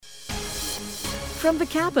From the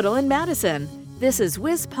Capitol in Madison, this is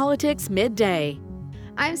Wiz Politics Midday.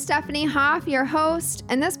 I'm Stephanie Hoff, your host,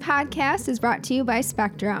 and this podcast is brought to you by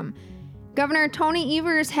Spectrum. Governor Tony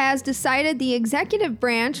Evers has decided the executive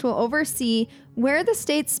branch will oversee where the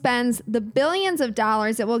state spends the billions of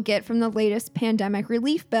dollars it will get from the latest pandemic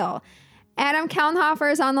relief bill. Adam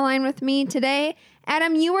Kellenhofer is on the line with me today.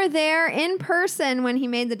 Adam, you were there in person when he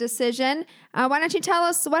made the decision. Why don't you tell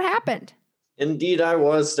us what happened? Indeed, I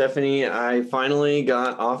was, Stephanie. I finally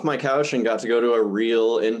got off my couch and got to go to a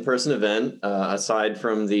real in-person event, aside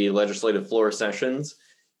from the legislative floor sessions.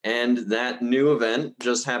 And that new event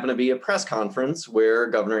just happened to be a press conference where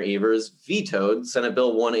Governor Evers vetoed Senate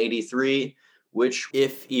Bill 183, which,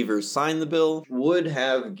 if Evers signed the bill, would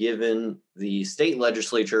have given the state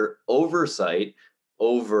legislature oversight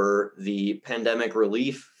over the pandemic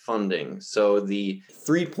relief funding. So the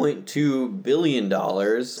 $3.2 billion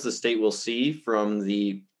the state will see from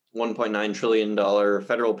the $1.9 trillion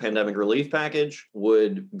federal pandemic relief package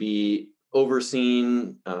would be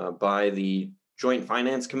overseen by the Joint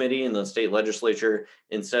Finance Committee in the state legislature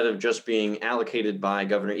instead of just being allocated by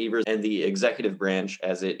Governor Evers and the executive branch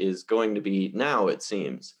as it is going to be now, it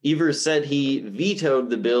seems. Evers said he vetoed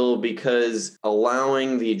the bill because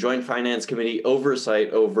allowing the Joint Finance Committee oversight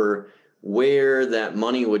over where that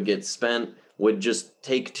money would get spent would just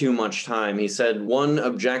take too much time. He said one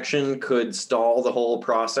objection could stall the whole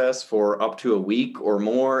process for up to a week or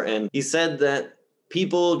more, and he said that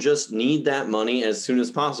people just need that money as soon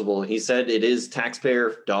as possible. He said it is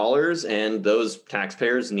taxpayer dollars, and those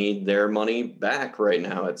taxpayers need their money back right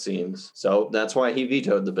now, it seems. So that's why he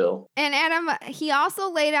vetoed the bill. And Adam, he also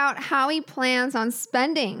laid out how he plans on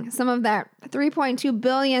spending some of that $3.2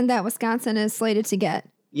 billion that Wisconsin is slated to get.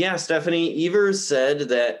 Yeah, Stephanie, Evers said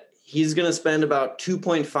that he's going to spend about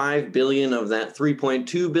 $2.5 billion of that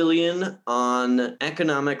 $3.2 billion on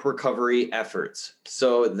economic recovery efforts.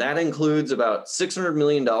 So that includes about $600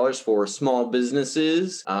 million for small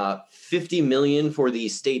businesses, $50 million for the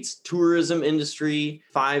state's tourism industry,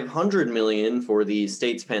 $500 million for the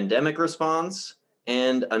state's pandemic response,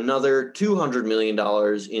 and another $200 million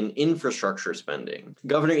in infrastructure spending.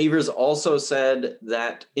 Governor Evers also said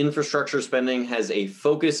that infrastructure spending has a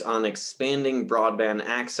focus on expanding broadband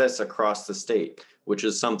access across the state, which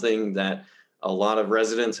is something that a lot of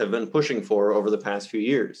residents have been pushing for over the past few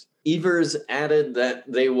years. Evers added that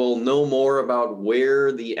they will know more about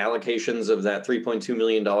where the allocations of that $3.2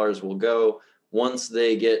 million will go once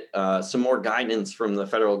they get some more guidance from the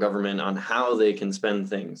federal government on how they can spend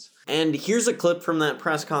things. And here's a clip from that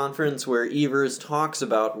press conference where Evers talks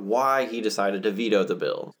about why he decided to veto the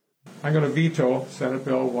bill. I'm going to veto Senate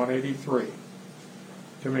Bill 183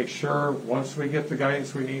 to make sure once we get the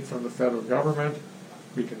guidance we need from the federal government,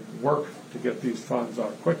 we can work to get these funds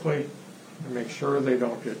out quickly and make sure they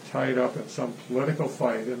don't get tied up in some political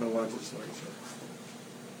fight in the legislature.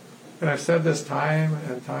 And I've said this time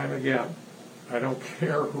and time again. I don't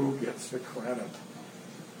care who gets the credit.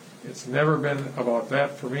 It's never been about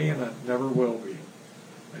that for me, and it never will be.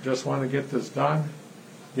 I just want to get this done,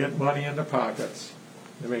 get money in the pockets,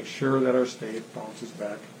 and make sure that our state bounces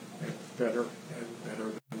back better and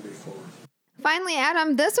better than before. Finally,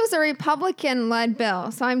 Adam, this was a Republican-led bill,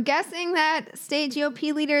 so I'm guessing that state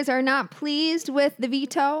GOP leaders are not pleased with the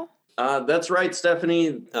veto? That's right,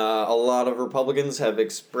 Stephanie. A lot of Republicans have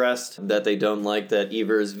expressed that they don't like that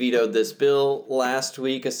Evers vetoed this bill. Last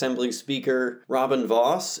week, Assembly Speaker Robin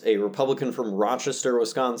Vos, a Republican from Rochester,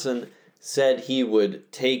 Wisconsin, said he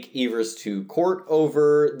would take Evers to court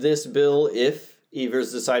over this bill if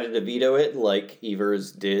Evers decided to veto it, like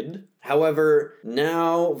Evers did. However,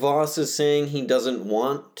 now Vos is saying he doesn't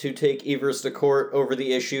want to take Evers to court over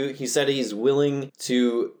the issue. He said he's willing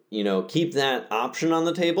to keep that option on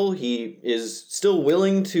the table. He is still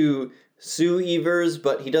willing to sue Evers,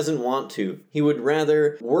 but he doesn't want to. He would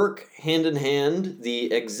rather work hand in hand.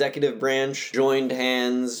 The executive branch joined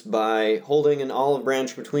hands by holding an olive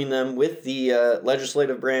branch between them with the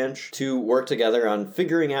legislative branch to work together on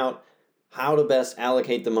figuring out how to best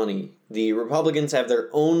allocate the money. The Republicans have their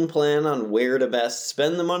own plan on where to best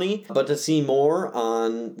spend the money, but to see more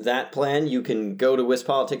on that plan, you can go to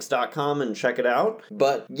wizpolitics.com and check it out.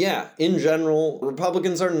 But yeah, in general,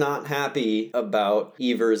 Republicans are not happy about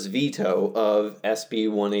Evers' veto of SB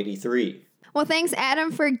 183. Well, thanks,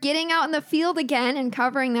 Adam, for getting out in the field again and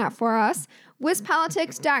covering that for us.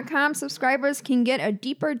 WizPolitics.com subscribers can get a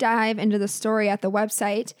deeper dive into the story at the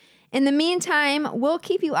website. In the meantime, we'll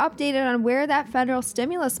keep you updated on where that federal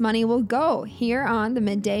stimulus money will go here on the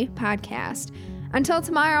Midday Podcast. Until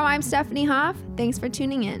tomorrow, I'm Stephanie Hoff. Thanks for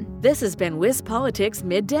tuning in. This has been Wiz Politics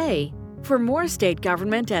Midday. For more state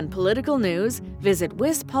government and political news, visit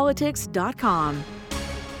wispolitics.com.